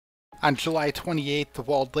On July 28th, the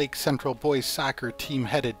Walled Lake Central Boys Soccer Team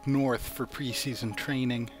headed north for preseason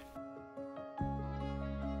training.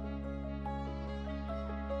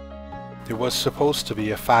 It was supposed to be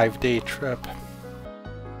a 5-day trip.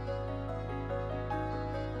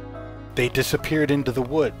 They disappeared into the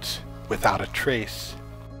woods without a trace.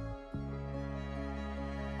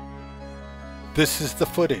 This is the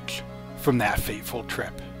footage from that fateful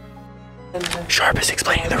trip. Sharp is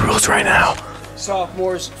explaining the rules right now.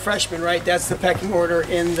 Sophomores, freshmen, right? That's the pecking order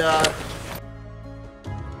in the...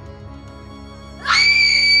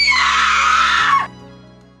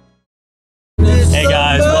 Hey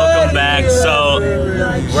guys, welcome back. So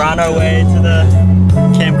we're on our way to the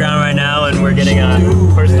campground right now and we're getting a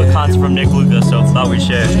personal concert from Nick Luca, so thought we'd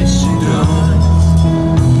share.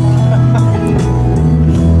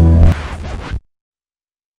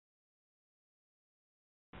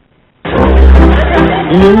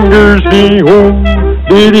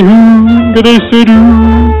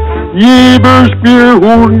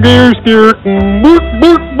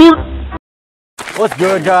 What's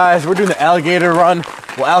good, guys? We're doing the alligator run,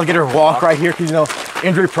 well, alligator walk right here, because you know,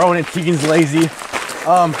 injury prone and Tegan's lazy.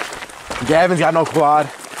 Gavin's got no quad.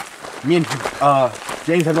 Me and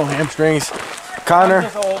James have no hamstrings. Connor,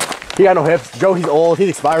 he got no hips. Joe, he's old. He's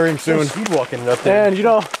expiring soon. Speed walking up there. And you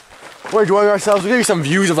know, we're enjoying ourselves. We'll give you some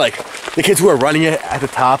views of like the kids who are running it at the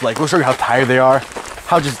top. Like we'll show you how tired they are,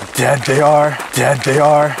 how just dead they are, dead they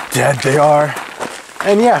are, dead they are.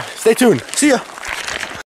 And yeah, stay tuned. See ya.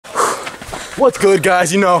 What's good,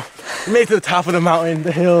 guys? You know, we made it to the top of the mountain,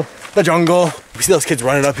 the hill, the jungle. We see those kids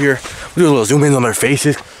running up here. We do a little zoom in on their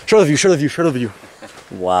faces. Show the view, show the view, show the view.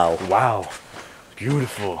 Wow. Wow.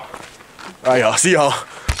 Beautiful. All right, y'all. See y'all.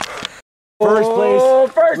 First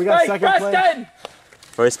place. We got second place.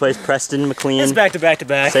 First place, Preston McLean. It's back to back to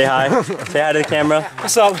back. Say hi. Say hi to the camera.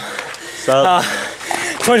 What's up? What's up?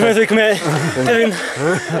 2023 commit.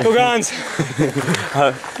 Go Gons.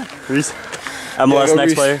 Reese. MLS go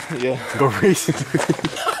next Reese. player. Yeah. Go Reese.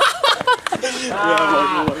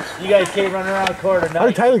 You guys can't run around the court or How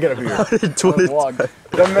did Tyler get up here?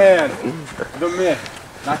 The man,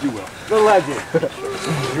 not you, Will. The legend.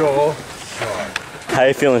 Joel. How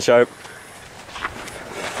you feeling, Sharp?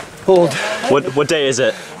 Hold. What day is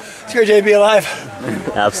it? It's your day to be alive.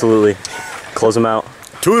 Absolutely. Close them out.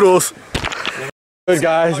 Toodles. Good,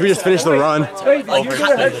 guys. We just finished the run.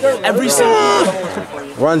 Every single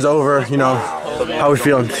Run's over, you know. How we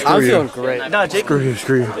feeling? I'm feeling great. No, Jake. Screw you,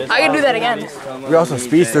 screw you. I can do that again. We also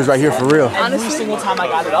speedsters right here for real. Every single time I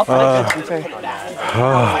got it up,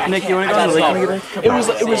 Nick, you want to go to the lake?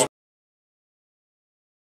 It was.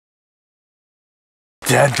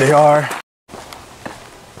 Dead they are.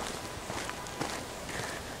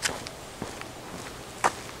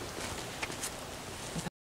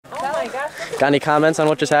 Got any comments on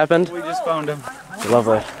what just happened? We just found him.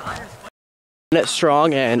 Lovely.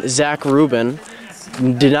 Strong and Zach Rubin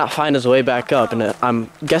did not find his way back up, and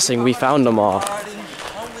I'm guessing we found them all.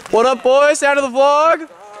 What up, boys? Down to the vlog.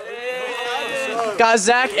 Got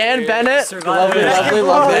Zach and Bennett. Lovely.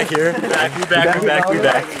 Back here. We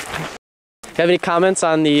back. Have any comments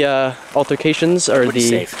on the altercations or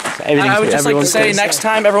the? I would just like to say next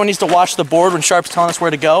time everyone needs to watch the board when Sharp's telling us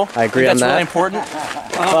where to go. I agree on that. That's really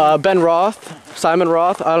important. Ben Roth, Simon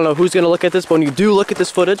Roth. I don't know who's gonna look at this, but when you do look at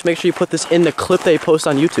this footage, make sure you put this in the clip they post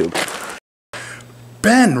on YouTube.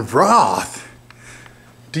 Ben Roth?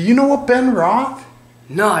 Do you know what Ben Roth?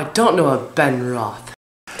 No, I don't know a Ben Roth.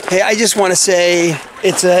 Hey, I just want to say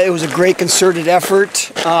it was a great concerted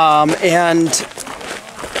effort and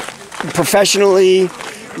professionally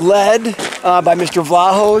led by Mr.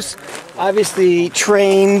 Vlahos. Obviously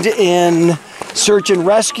trained in search and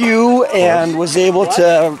rescue and was able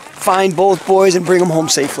to find both boys and bring them home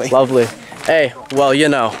safely. Lovely. Hey, well, you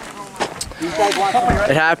know,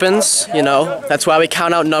 it happens, you know, that's why we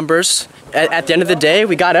count out numbers. At the end of the day,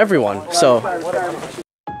 we got everyone, so